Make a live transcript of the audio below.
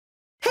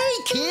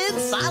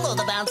kids, follow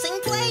the bouncing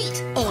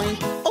plate. Oink,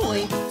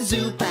 oink,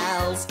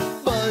 ZooPals.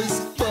 Buzz,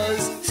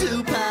 buzz,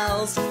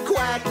 ZooPals.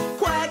 Quack,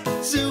 quack,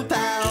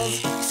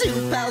 ZooPals.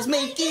 ZooPals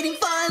make eating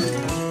fun.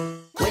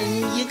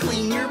 When you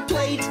clean your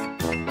plate,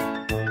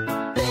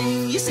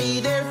 then you see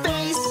their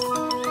face.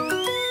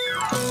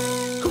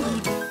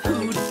 Hoot,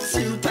 hoot,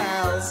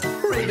 ZooPals.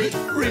 Ribbit,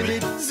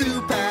 ribbit,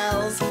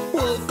 ZooPals.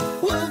 Woof,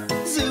 woof,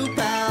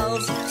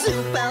 ZooPals.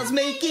 ZooPals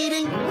make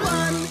eating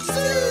fun.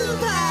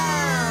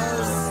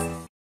 ZooPals!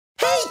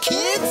 Hey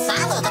kids,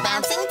 follow the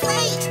bouncing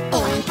plate.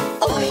 Oink,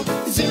 oink,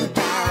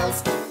 ZooPals.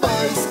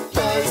 Buzz,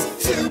 buzz,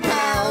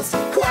 ZooPals.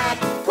 Quack,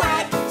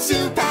 quack,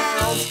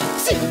 ZooPals.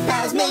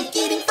 ZooPals make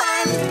eating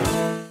fun.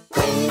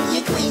 When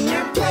you clean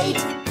your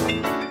plate,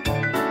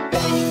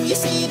 then you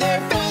see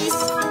their face.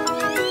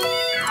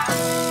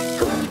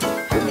 Hoot,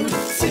 hoot,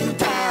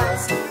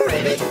 ZooPals.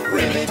 Ribbit,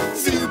 ribbit,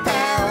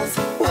 ZooPals.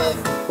 Woof,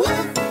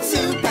 woof,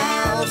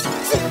 ZooPals.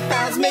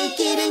 ZooPals make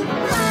eating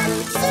fun.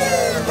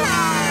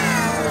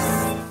 ZooPals!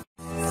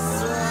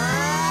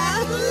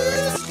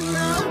 Slap-boos,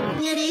 no,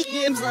 nitty,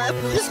 him,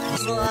 slap-boos,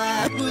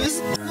 slap-boos,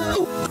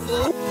 oh,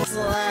 oh,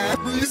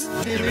 slap-boos,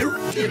 dibber,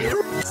 dibber,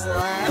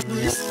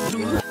 slap-boos,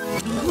 doo,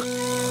 doo.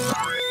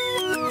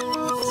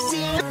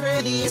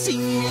 Ready,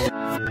 sing it.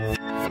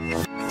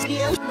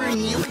 Still bring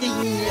you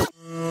in.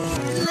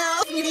 Now,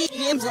 nitty,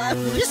 him,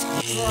 slap-boos,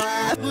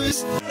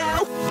 slap-boos,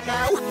 ow,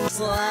 ow,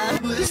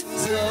 slap-boos,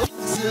 so,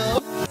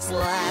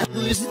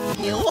 slap-boos,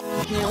 no,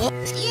 no.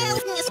 Yeah,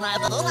 slap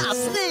the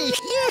last snake,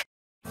 yeah.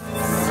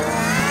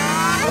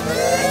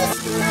 Slap-boos,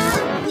 no,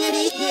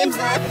 nitty, him,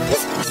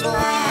 slap-boos,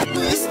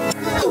 slap-boos,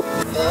 oh,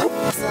 oh,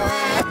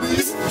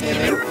 slap-boos,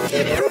 dibber,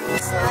 dibber,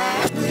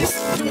 slap-boos,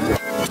 doo,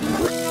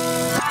 doo.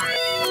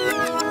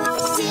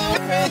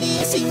 Ready,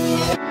 sing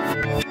it.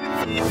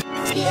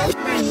 Still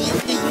bring you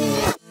in.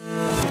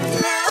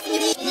 Now,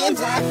 nitty, him,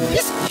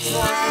 slap-boos,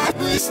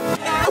 slap-boos,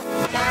 ow,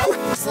 ow,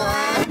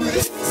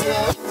 slap-boos, so,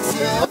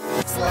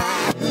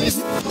 slap-boos,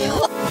 no,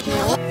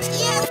 no.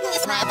 Yeah,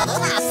 slap the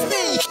last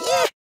snake,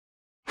 yeah.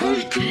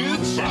 Hey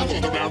kids, follow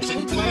the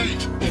bouncing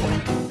plate.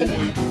 Oink,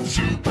 oink,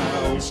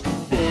 ZooPals.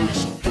 Buzz,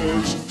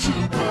 buzz,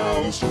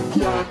 ZooPals.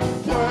 Quack,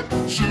 quack,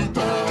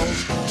 ZooPals.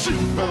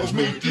 ZooPals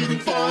make eating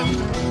fun.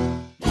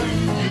 When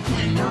you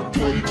clean your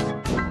plate,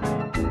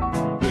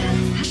 then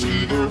you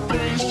see their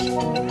face.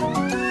 Hoot,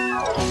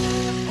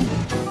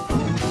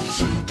 hoot,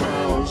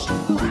 ZooPals.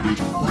 Ribbit,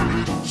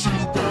 ribbit,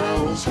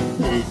 ZooPals.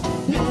 Woof,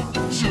 woof,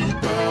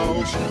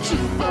 ZooPals.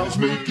 ZooPals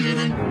make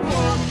eating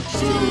fun.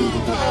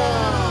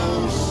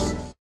 ZooPals!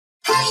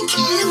 Hey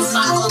kids,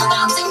 follow the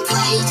bouncing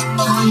plate.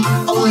 Oink,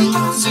 oink,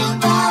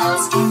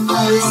 ZooPals.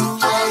 Buzz,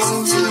 buzz,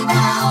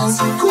 ZooPals.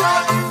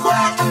 Quack,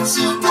 quack,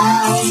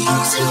 ZooPals.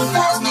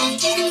 ZooPals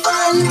make eating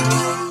fun.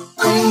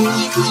 When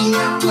you clean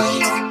your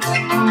plate,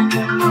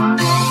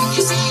 then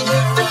you see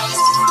their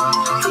face.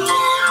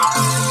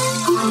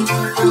 Hoot,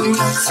 hoot,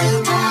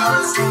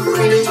 ZooPals.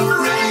 Ribbit,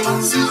 ribbit,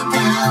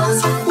 ZooPals.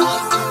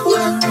 Woof,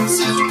 woof,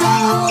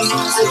 ZooPals.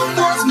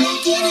 ZooPals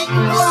make eating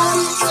fun.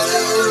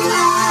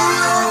 ZooPals!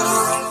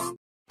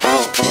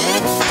 Hey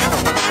kids, follow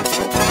the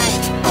bouncing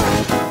plate.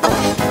 Oink,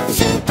 oink,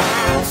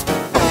 ZooPals.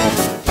 Buzz,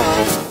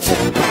 buzz,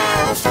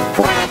 ZooPals.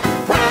 Quack,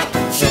 quack,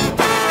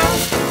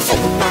 ZooPals.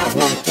 ZooPals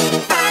make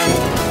eating fun.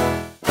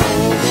 When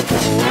you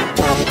clean your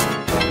plate,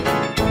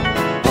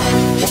 then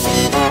you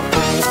see their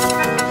face.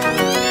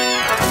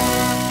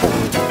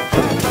 Hoot,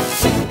 hoot,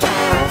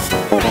 ZooPals.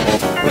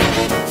 Ribbit,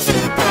 ribbit,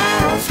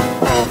 ZooPals.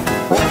 Woof,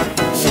 woof,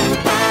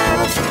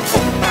 ZooPals.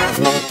 ZooPals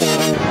make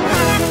eating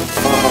fun.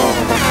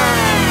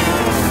 ZooPals!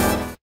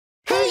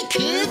 Hey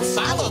kids,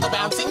 follow the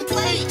bouncing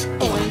plate.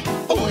 Oink,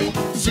 oink,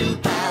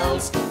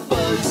 ZooPals.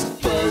 Buzz,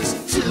 buzz,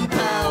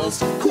 ZooPals.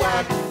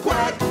 Quack,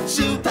 quack,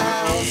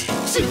 ZooPals.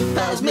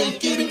 ZooPals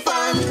make eating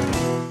fun.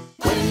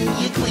 When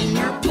you clean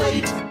your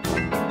plate,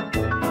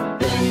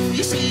 then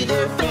you see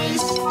their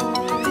face.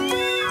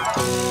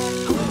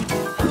 Hoot,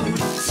 hoot,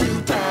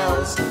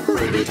 ZooPals.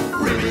 Ribbit,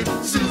 ribbit,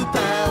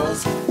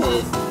 ZooPals.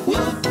 Woof,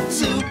 woof,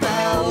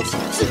 ZooPals.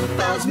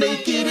 ZooPals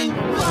make eating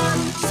fun.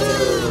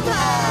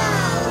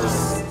 ZooPals!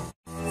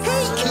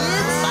 Hey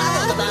kids,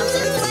 follow the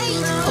bouncing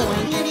plate.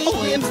 Oink,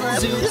 oink,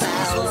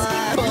 ZooPals.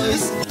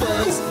 Buzz,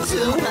 buzz,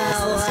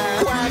 ZooPals.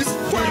 Quack,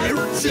 quack,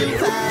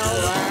 ZooPals.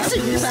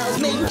 ZooPals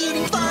make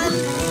eating fun.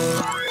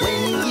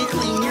 When you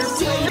clean your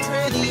plate,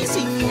 ready,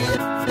 sing it.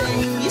 Then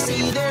you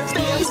see their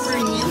face,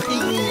 bring you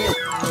in it.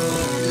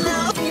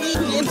 Now, kitty,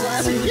 him,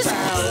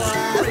 ZooPals.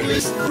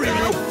 Buzz,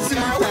 ribbit,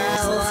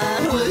 ZooPals.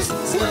 Woof,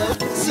 woof,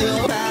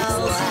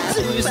 ZooPals.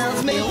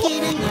 ZooPals make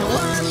eating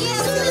fun.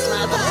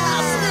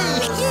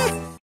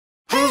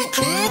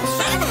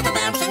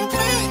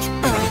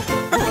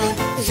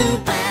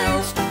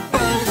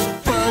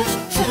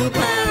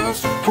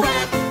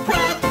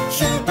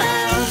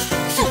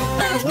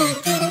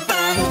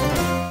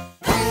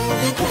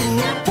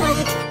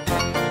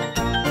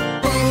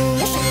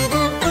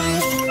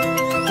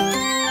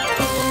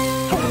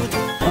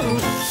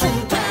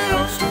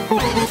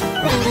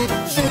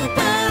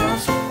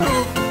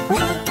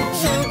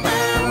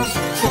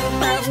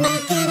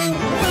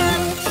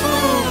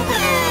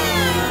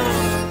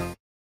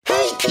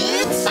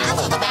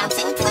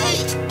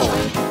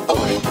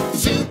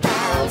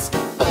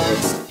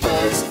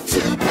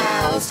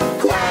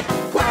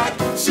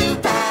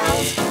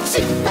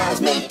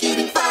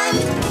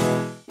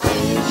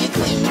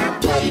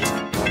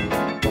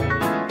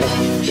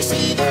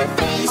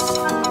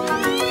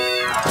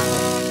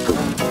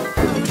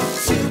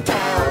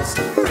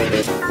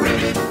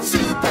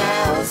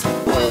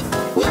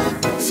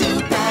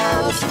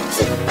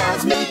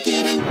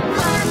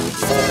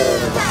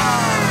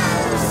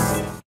 ZooPals!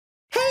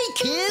 Hey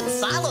kids,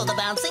 follow the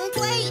bouncing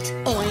plate.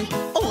 Oink,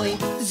 oink,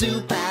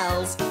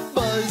 ZooPals.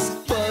 Buzz,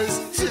 buzz,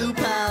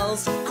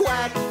 ZooPals.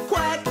 Quack,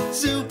 quack,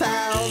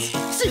 ZooPals.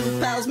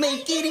 ZooPals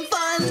make eating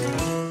fun.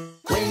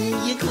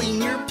 When you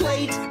clean your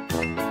plate,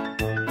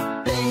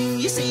 then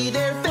you see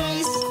their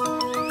face.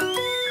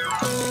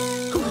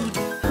 Hoot,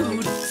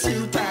 hoot,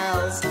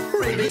 ZooPals.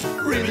 Ribbit,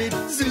 ribbit,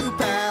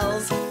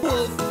 ZooPals.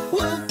 Woof,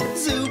 woof,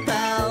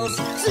 ZooPals.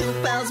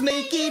 ZooPals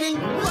make eating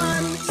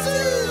fun.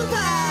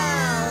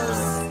 ZooPals!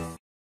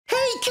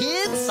 Hey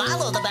kids,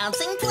 follow the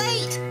bouncing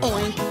plate.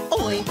 Oink,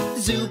 oink,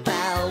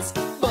 ZooPals.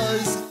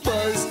 Buzz,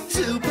 buzz,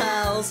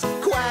 ZooPals.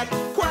 Quack,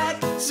 quack,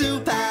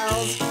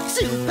 ZooPals.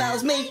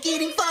 ZooPals make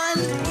eating fun.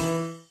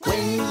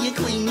 When you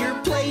clean your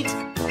plate,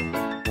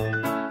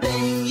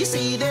 then you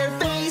see their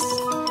face.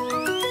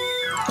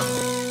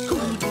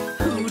 Hoot,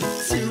 hoot,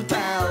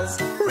 ZooPals.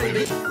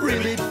 Ribbit,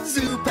 ribbit,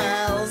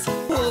 ZooPals.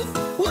 Woof,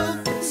 woof,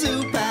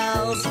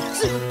 ZooPals.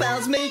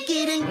 ZooPals make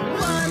eating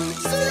fun.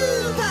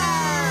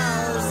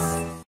 ZooPals!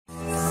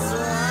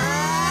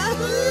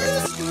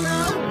 Slap-boos, no,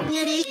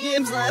 nitty,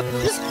 him,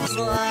 slap-boos,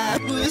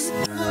 slap-boos,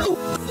 oh,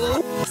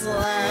 oh,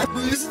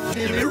 slap-boos,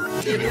 dibber,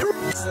 dibber,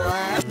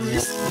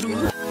 slap-boos, doo,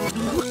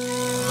 doo.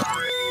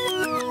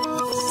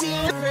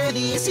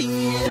 Ready, sing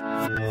it.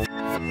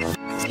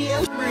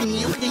 Yeah, bring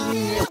you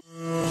in.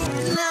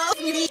 Now,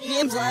 nitty,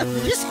 him,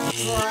 slap-boos,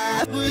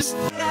 slap-boos,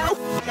 ow,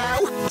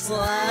 ow,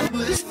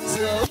 slap-boos,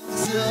 so,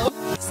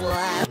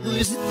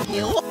 slap-boos,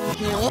 yo,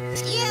 yeah,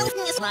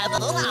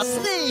 slap-boos, I'll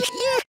sneak,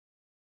 yeah.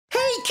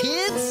 Hey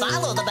kids,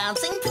 follow the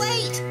bouncing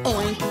plate.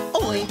 Oink,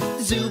 oink,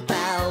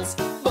 ZooPals.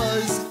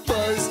 Buzz,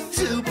 buzz,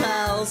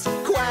 ZooPals.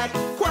 Quack,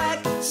 quack,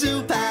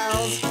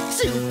 ZooPals.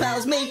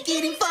 ZooPals make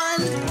eating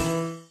fun.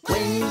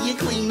 When you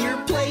clean your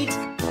plate,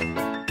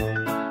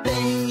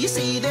 then you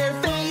see their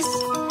face.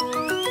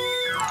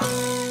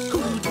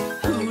 Hoot,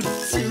 hoot,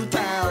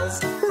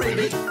 ZooPals.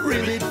 Ribbit,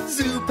 ribbit,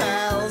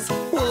 ZooPals.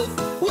 Woof,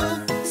 woof,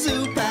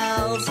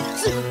 ZooPals.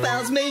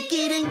 ZooPals make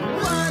eating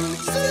fun.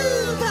 ZooPals!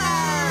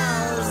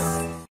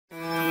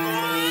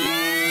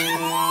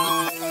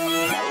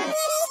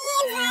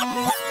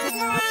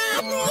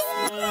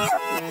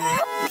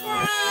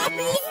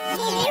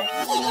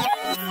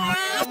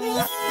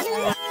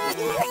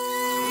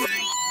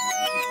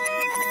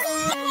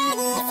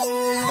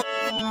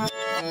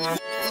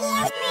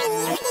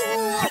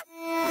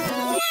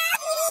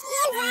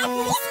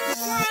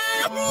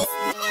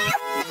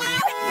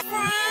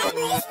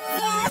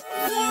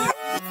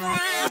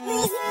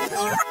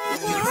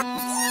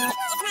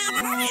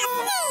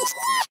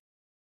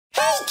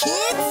 Hey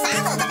kids,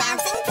 follow the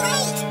bouncing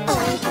plate.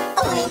 Oink,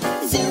 oink,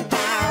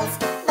 ZooPals.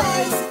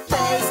 Buzz,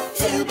 buzz,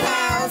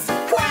 ZooPals.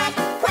 Quack,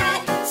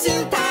 quack,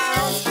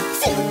 ZooPals.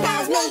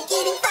 ZooPals make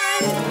eating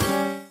fun.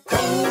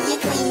 When you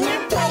clean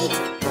your plate,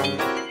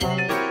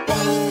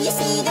 then you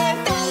see their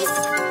face.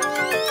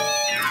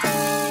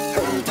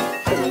 Hoot,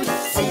 hoot,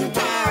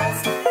 ZooPals.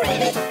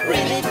 Ribbit,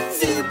 ribbit,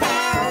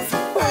 ZooPals.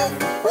 Woof,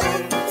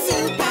 woof,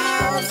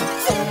 ZooPals.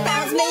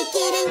 ZooPals make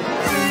eating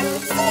fun.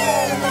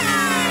 ZooPals!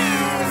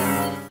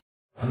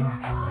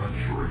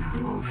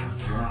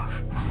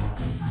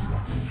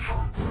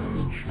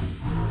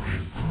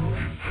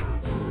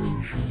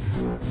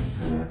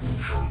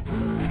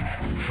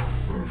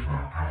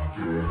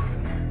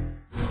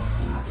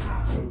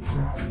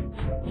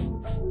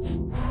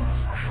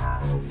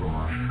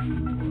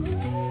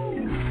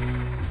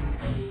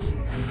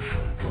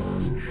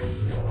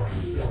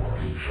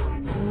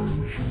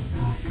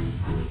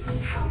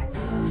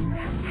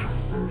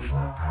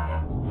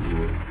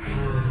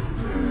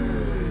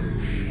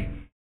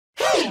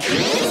 Hey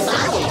kids,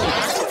 follow the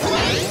bouncing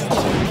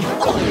plate.